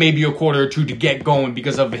take him maybe a quarter or two to get going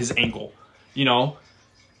because of his ankle. You know?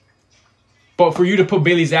 But for you to put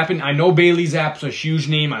Bailey Zapp in, I know Bailey Zapp's a huge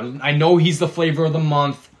name. I know he's the flavor of the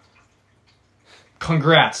month.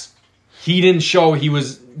 Congrats. He didn't show he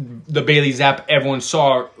was the Bailey Zapp everyone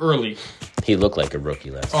saw early. He looked like a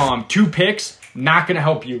rookie last year. 2 picks, not going to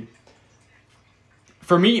help you.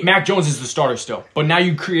 For me, Mac Jones is the starter still. But now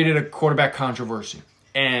you created a quarterback controversy.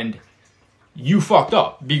 And you fucked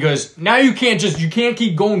up. Because now you can't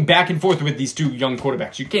keep going back and forth with these 2 young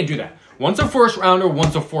quarterbacks. You can't do that. One's a first rounder,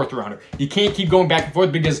 one's a fourth rounder. You can't keep going back and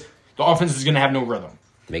forth because the offense is going to have no rhythm.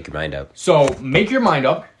 Make your mind up. So, make your mind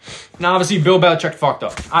up. Now, obviously, Bill Belichick fucked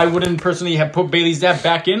up. I wouldn't personally have put Bailey Zapp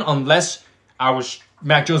back in unless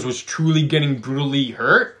Mac Jones was truly getting brutally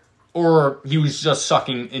hurt or he was just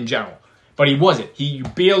sucking in general. But he wasn't. He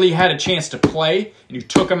barely had a chance to play, and you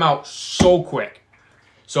took him out so quick.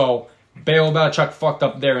 So, Bill Belichick fucked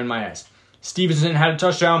up there in my eyes. Stevenson had a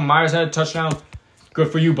touchdown. Myers had a touchdown. Good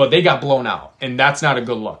for you, but they got blown out, and that's not a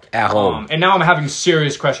good look. At home. And now I'm having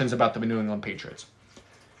serious questions about the New England Patriots.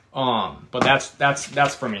 But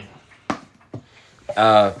that's for me.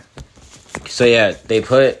 So yeah, they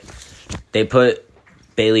put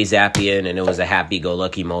Bailey Zappi in, and it was a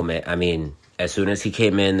happy-go-lucky moment. I mean, as soon as he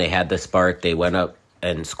came in, they had the spark. They went up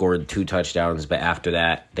and scored 2 touchdowns, but after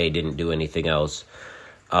that, they didn't do anything else.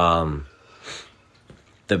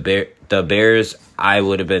 The Bears, I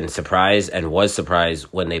would have been surprised and was surprised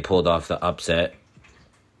when they pulled off the upset.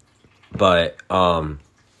 But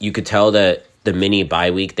you could tell that the mini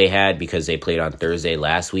bye week they had, because they played on Thursday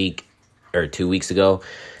last week or 2 weeks ago,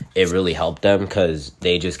 it really helped them because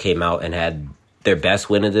they just came out and had their best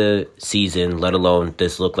win of the season, let alone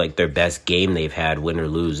this looked like their best game they've had, win or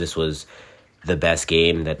lose. This was the best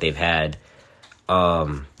game that they've had.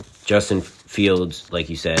 Justin Fields, like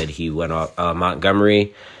you said, he went off.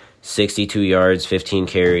 Montgomery, 62 yards, 15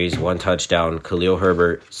 carries, 1 touchdown. Khalil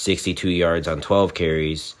Herbert, 62 yards on 12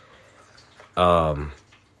 carries. That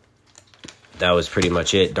was pretty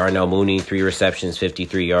much it. Darnell Mooney, 3 receptions,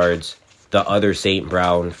 53 yards. The other St.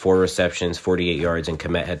 Brown, 4 receptions, 48 yards, and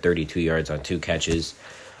Kmet had 32 yards on 2 catches.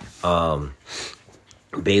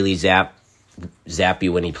 Bailey Zappi,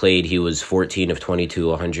 when he played, he was 14 of 22,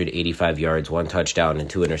 185 yards, 1 touchdown, and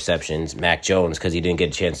 2 interceptions. Mac Jones, because he didn't get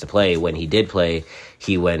a chance to play, when he did play,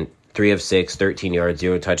 he went 3 of 6, 13 yards,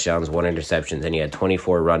 0 touchdowns, 1 interception, and he had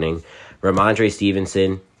 24 running. Ramondre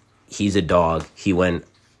Stevenson, he's a dog. He went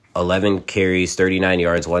 11 carries, 39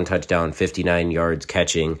 yards, 1 touchdown, 59 yards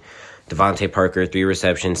catching. Devontae Parker, 3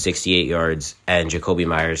 receptions, 68 yards, and Jacoby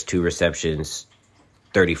Myers, 2 receptions,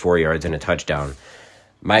 34 yards, and a touchdown.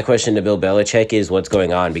 My question to Bill Belichick is what's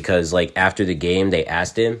going on, because like after the game they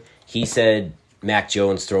asked him, he said Mac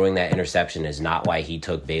Jones throwing that interception is not why he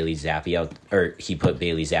took Bailey Zappi out, or he put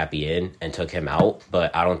Bailey Zappi in and took him out,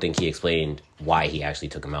 but I don't think he explained why he actually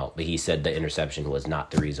took him out, but he said the interception was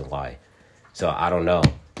not the reason why. So I don't know.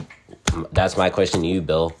 That's my question to you,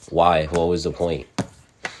 Bill. Why? What was the point?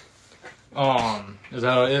 Is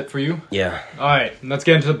that it for you? Yeah. All right, let's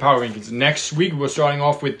get into the power rankings. Next week, we're starting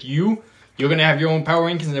off with you. You're going to have your own power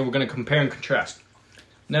rankings, and then we're going to compare and contrast.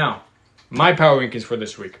 Now, my power rankings for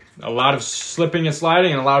this week. A lot of slipping and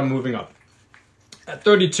sliding and a lot of moving up. At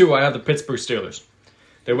 32, I have the Pittsburgh Steelers.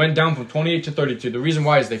 They went down from 28 to 32. The reason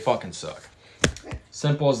why is they fucking suck.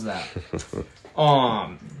 Simple as that.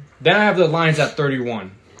 Then I have the Lions at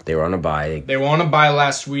 31. They were on a bye. They were on a bye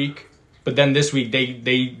last week. But then this week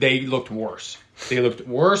they looked worse. They looked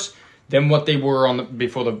worse than what they were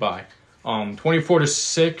before the bye.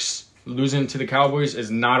 24-6 losing to the Cowboys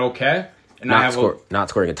is not okay. And not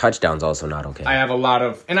scoring a touchdown is also not okay. I have a lot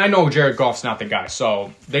of, and I know Jared Goff's not the guy,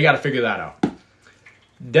 so they got to figure that out.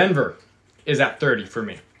 Denver is at 30 for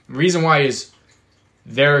me. Reason why is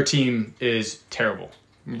their team is terrible.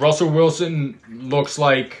 Russell Wilson looks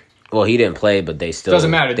like... Well, he didn't play, but they still...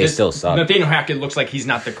 Doesn't matter. They still suck. Nathaniel Hackett looks like he's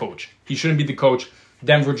not the coach. He shouldn't be the coach.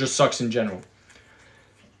 Denver just sucks in general.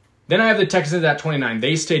 Then I have the Texans at 29.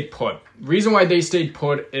 They stayed put. Reason why they stayed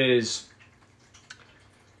put is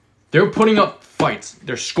they're putting up fights.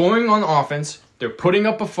 They're scoring on offense. They're putting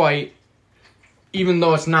up a fight, even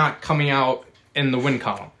though it's not coming out in the win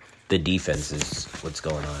column. The defense is what's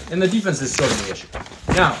going on. And the defense is still the issue.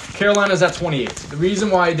 Now, Carolina's at 28. The reason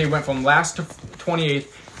why they went from last to 28th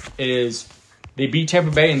is they beat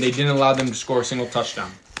Tampa Bay and they didn't allow them to score a single touchdown.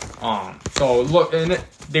 So look, and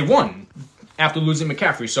they won after losing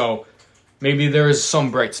McCaffrey. So maybe there is some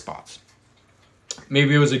bright spots.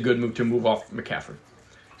 Maybe it was a good move to move off McCaffrey.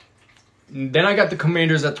 Then I got the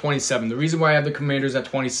Commanders at 27. The reason why I have the Commanders at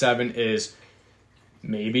 27 is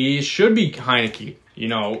maybe it should be Heineke. You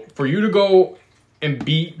know, for you to go and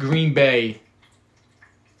beat Green Bay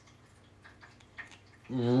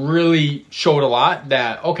really showed a lot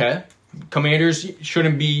that, okay, Commanders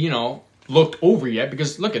shouldn't be, you know, looked over yet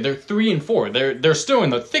because, look, they're 3-4. They're still in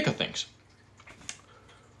the thick of things.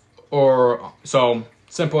 Or, so,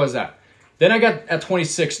 simple as that. Then I got at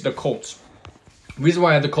 26, the Colts. The reason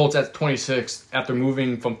why I had the Colts at 26 after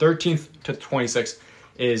moving from 13th to 26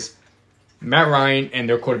 is Matt Ryan and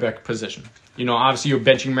their quarterback position. You know, obviously you're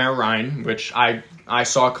benching Matt Ryan, which I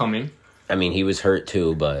saw coming. I mean, he was hurt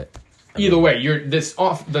too, but either way,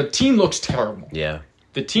 the team looks terrible. Yeah.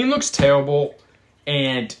 The team looks terrible,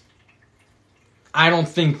 and I don't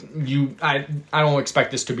think I don't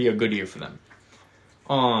expect this to be a good year for them.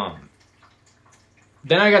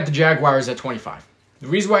 Then I got the Jaguars at 25. The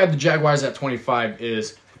reason why I have the Jaguars at 25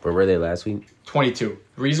 is... Where were they last week? 22.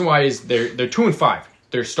 The reason why is they're 2-5.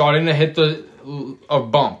 They're starting to hit a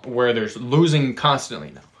bump where they're losing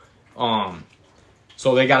constantly now.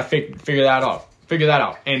 So they got to figure that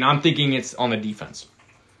out. And I'm thinking it's on the defense.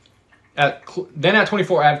 Then at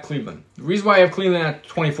 24, I have Cleveland. The reason why I have Cleveland at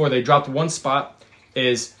 24, they dropped one spot,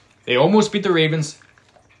 is they almost beat the Ravens,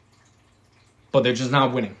 but they're just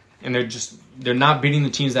not winning. And they're not beating the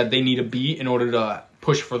teams that they need to beat in order to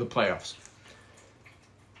push for the playoffs.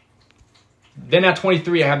 Then at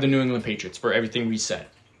 23, I have the New England Patriots for everything we said.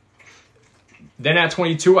 Then at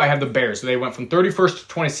 22, I have the Bears. So they went from 31st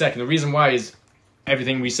to 22nd. The reason why is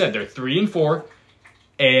everything we said. They're 3-4,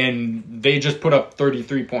 and they just put up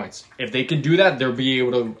 33 points. If they can do that, they'll be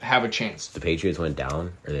able to have a chance. The Patriots went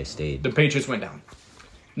down, or they stayed? The Patriots went down.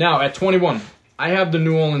 Now, at 21, I have the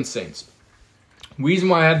New Orleans Saints. Reason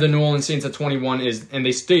why I have the New Orleans Saints at 21 is, and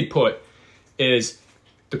they stayed put, is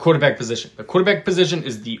the quarterback position. The quarterback position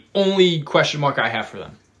is the only question mark I have for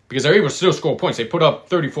them. Because they're able to still score points. They put up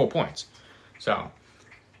 34 points. So,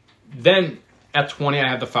 then at 20, I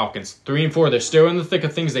have the Falcons. 3-4, they're still in the thick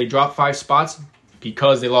of things. They dropped 5 spots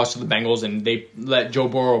because they lost to the Bengals and they let Joe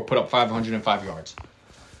Burrow put up 505 yards.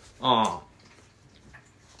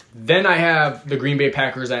 Then I have the Green Bay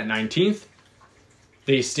Packers at 19th.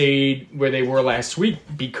 They stayed where they were last week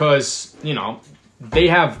because, you know, they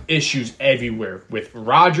have issues everywhere with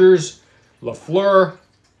Rodgers, LaFleur,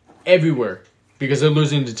 everywhere because they're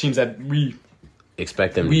losing to teams that we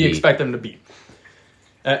expect them to beat.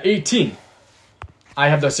 At 18, I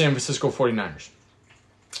have the San Francisco 49ers.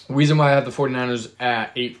 The reason why I have the 49ers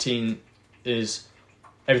at 18 is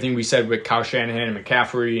everything we said with Kyle Shanahan and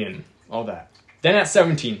McCaffrey and all that. Then at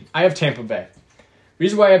 17, I have Tampa Bay. The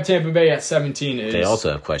reason why I have Tampa Bay at 17 is... They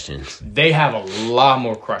also have questions. They have a lot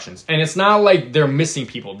more questions. And it's not like they're missing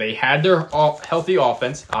people. They had their healthy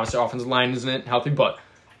offense. Obviously, offensive line isn't healthy, but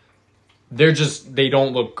they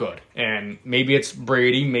don't look good. And maybe it's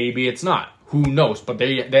Brady, maybe it's not. Who knows? But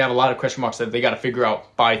they have a lot of question marks that they got to figure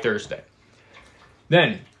out by Thursday.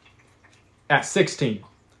 Then, at 16,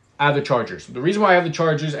 I have the Chargers. The reason why I have the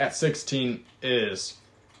Chargers at 16 is...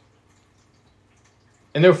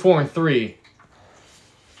 And they're 4-3.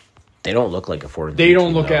 They don't look like a 4-3 team. They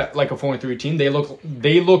don't look like a 4-3 team. They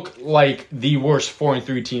look like the worst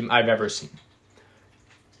 4-3 team I've ever seen.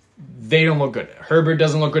 They don't look good. Herbert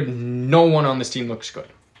doesn't look good. No one on this team looks good.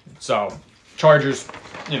 So, Chargers,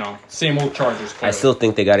 you know, same old Chargers. Clearly. I still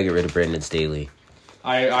think they got to get rid of Brandon Staley.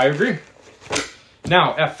 I agree.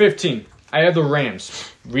 Now, at 15, I have the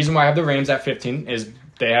Rams. The reason why I have the Rams at 15 is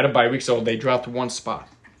they had a bye week, so they dropped one spot.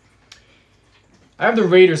 I have the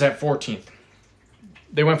Raiders at 14th.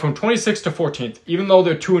 They went from 26th to 14th, even though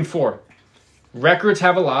they're 2-4. Records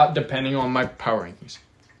have a lot depending on my power rankings.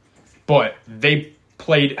 But they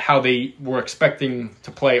played how they were expecting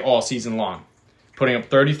to play all season long. Putting up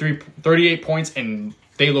 38 points, and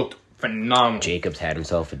they looked phenomenal. Jacobs had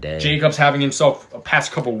himself a day. Jacobs having himself a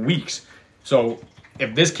past couple weeks. So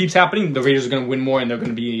if this keeps happening, the Raiders are going to win more, and they're going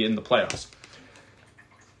to be in the playoffs.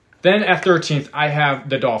 Then at 13th, I have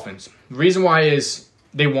the Dolphins. The reason why is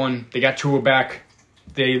they won. They got Tua back.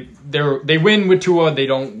 They win with Tua. They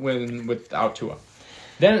don't win without Tua.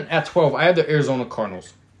 Then at 12, I have the Arizona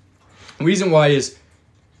Cardinals. The reason why is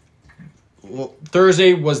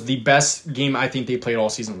Thursday was the best game I think they played all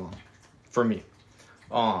season long for me.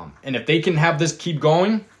 And if they can have this keep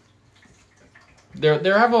going, they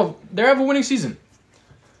have a winning season.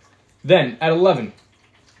 Then at 11,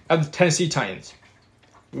 I have the Tennessee Titans.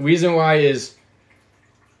 The reason why is,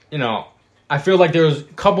 I feel like there's a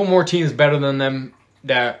couple more teams better than them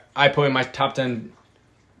that I put in my top 10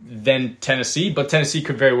 than Tennessee, but Tennessee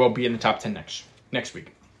could very well be in the top 10 next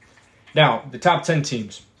week. Now, the top 10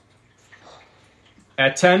 teams.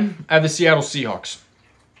 At 10, I have the Seattle Seahawks.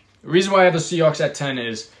 The reason why I have the Seahawks at 10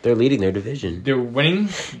 is they're leading their division. They're winning.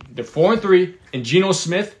 They're 4-3, and Geno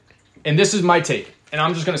Smith, and this is my take, and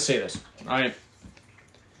I'm just going to say this. All right.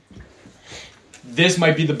 This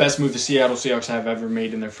might be the best move the Seattle Seahawks have ever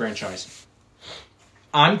made in their franchise.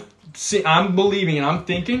 I'm believing and I'm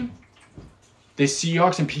thinking the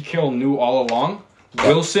Seahawks and Pete Carroll knew all along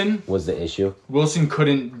Wilson was the issue. Wilson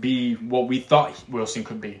couldn't be what we thought Wilson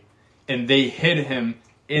could be. And they hid him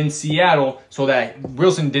in Seattle so that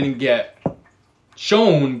Wilson didn't get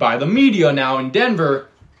shown by the media now in Denver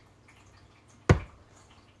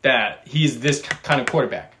that he's this kind of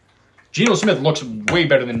quarterback. Geno Smith looks way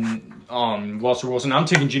better than Russell Wilson. I'm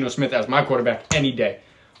taking Geno Smith as my quarterback any day.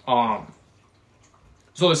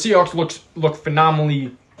 So the Seahawks look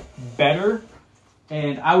phenomenally better,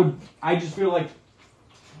 and I just feel like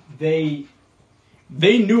they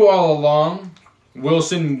knew all along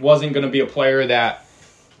Wilson wasn't going to be a player that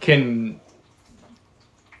can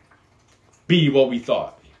be what we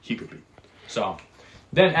thought he could be. So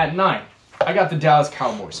then at 9, I got the Dallas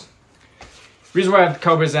Cowboys. Reason why I have the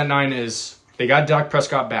Cowboys at 9 is they got Dak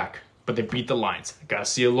Prescott back, but they beat the Lions. I got to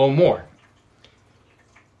see a little more.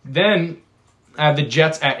 Then I have the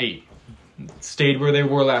Jets at 8. Stayed where they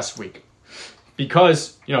were last week.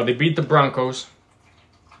 Because, they beat the Broncos.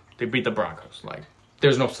 They beat the Broncos.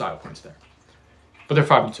 There's no style points there. But they're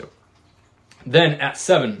 5-2. Then at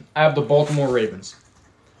 7, I have the Baltimore Ravens.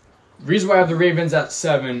 The reason why I have the Ravens at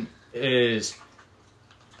 7 is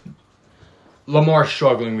Lamar's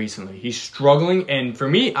struggling recently. He's struggling, and for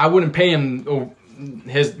me, I wouldn't pay him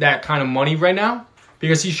that kind of money right now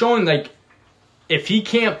because he's showing if he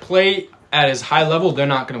can't play at his high level, they're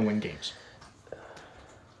not going to win games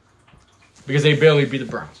because they barely beat the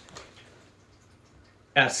Browns.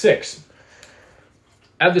 At 6,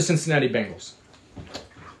 I have the Cincinnati Bengals.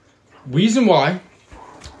 Reason why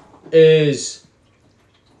is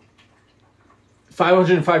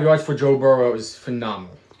 505 yards for Joe Burrow is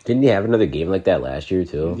phenomenal. Didn't he have another game like that last year,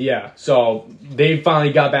 too? Yeah, so they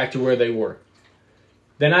finally got back to where they were.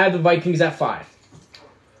 Then I have the Vikings at 5.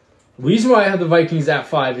 The reason why I have the Vikings at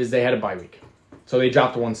 5 is they had a bye week. So they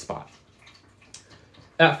dropped one spot.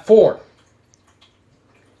 At 4,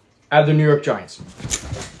 I have the New York Giants.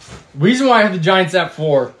 The reason why I have the Giants at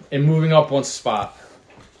 4 and moving up one spot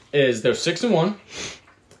is they're 6-1.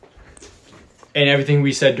 And everything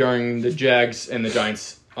we said during the Jags and the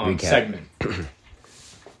Giants segment.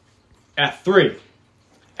 At 3,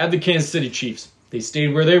 I have the Kansas City Chiefs. They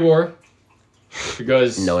stayed where they were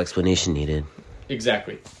because... No explanation needed.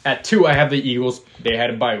 Exactly. At 2, I have the Eagles. They had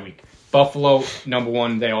a bye week. Buffalo, number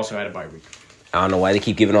 1, they also had a bye week. I don't know why they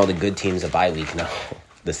keep giving all the good teams a bye week now.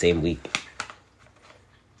 The same week.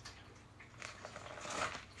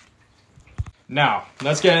 Now,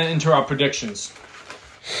 let's get into our predictions.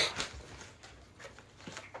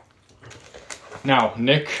 Now,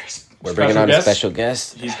 Nick... We're bringing on a special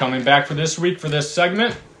guest. He's coming back for this week for this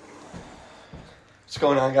segment. What's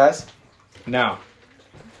going on, guys? Now,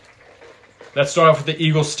 let's start off with the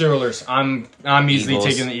Eagles Steelers. I'm easily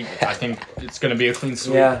taking the Eagles. I think it's going to be a clean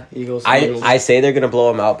sweep. Yeah, Eagles. I say they're going to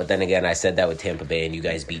blow them out, but then again, I said that with Tampa Bay, and you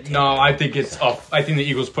guys beat Tampa. No, I think it's up. I think the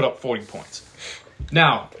Eagles put up 40 points.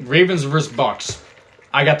 Now, Ravens versus Bucks.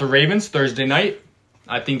 I got the Ravens Thursday night.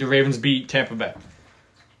 I think the Ravens beat Tampa Bay.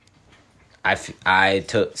 I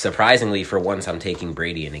took, surprisingly, for once, I'm taking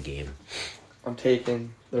Brady in a game. I'm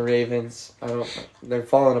taking the Ravens. They're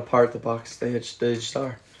falling apart, the Bucks. They just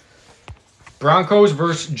are. Broncos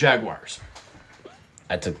versus Jaguars.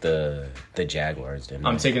 I took the Jaguars, didn't I?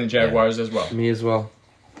 I'm taking the Jaguars as well. Me as well.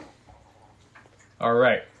 All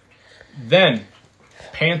right. Then,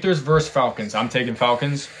 Panthers versus Falcons. I'm taking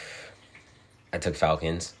Falcons. I took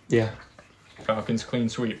Falcons. Yeah. Falcons clean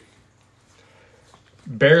sweep.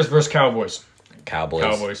 Bears versus Cowboys.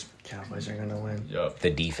 Cowboys. Cowboys are gonna win. Yep.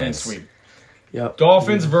 The Clean defense. sweep. Yep.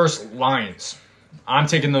 Dolphins versus Lions. I'm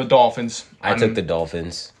taking the Dolphins. I took the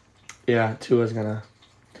Dolphins. Yeah, Tua's gonna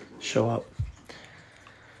show up.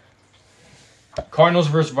 Cardinals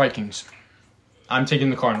versus Vikings. I'm taking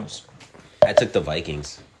the Cardinals. I took the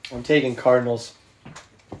Vikings. I'm taking Cardinals.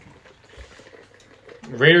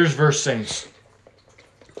 Raiders versus Saints.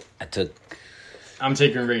 I'm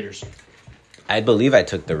taking Raiders. I believe I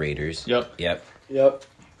took the Raiders. Yep. Yep.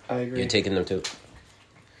 I agree. You're taking them too?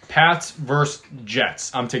 Pats versus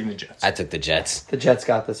Jets. I'm taking the Jets. I took the Jets. The Jets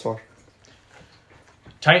got this one.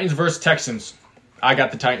 Titans versus Texans. I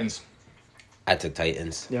got the Titans. I took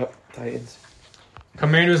Titans. Yep. Titans.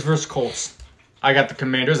 Commanders versus Colts. I got the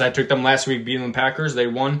Commanders. I took them last week beating the Packers. They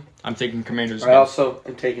won. I'm taking Commanders I again. also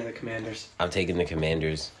am taking the Commanders. I'm taking the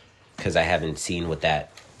Commanders because I haven't seen what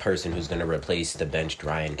that person who's going to replace the benched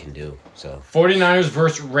Ryan can do. So 49ers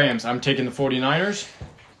versus Rams. I'm taking the 49ers.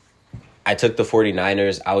 I took the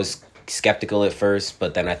 49ers. I was skeptical at first,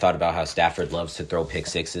 but then I thought about how Stafford loves to throw pick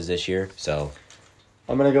sixes this year. So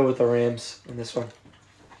I'm gonna go with the Rams in this one.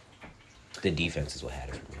 the defense is what had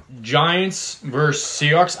it for me. Giants versus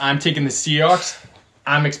Seahawks. I'm taking the Seahawks.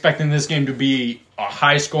 I'm expecting this game to be a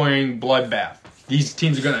high-scoring bloodbath. These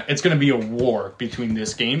teams it's gonna be a war between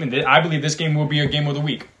this game, and I believe this game will be a game of the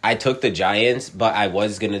week. I took the Giants, but I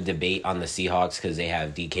was going to debate on the Seahawks because they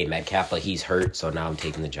have DK Metcalf, but he's hurt, so now I'm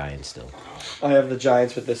taking the Giants still. I have the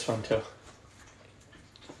Giants with this one too.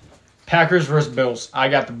 Packers versus Bills. I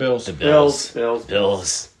got the Bills. The Bills.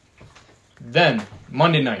 Bills. Then,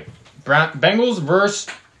 Monday night. Bengals versus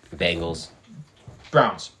Bengals.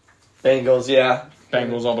 Browns. Bengals, yeah.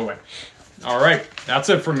 Bengals all the way. All right. That's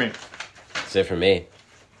it for me. That's it for me.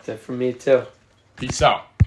 That's it for me too. Peace out.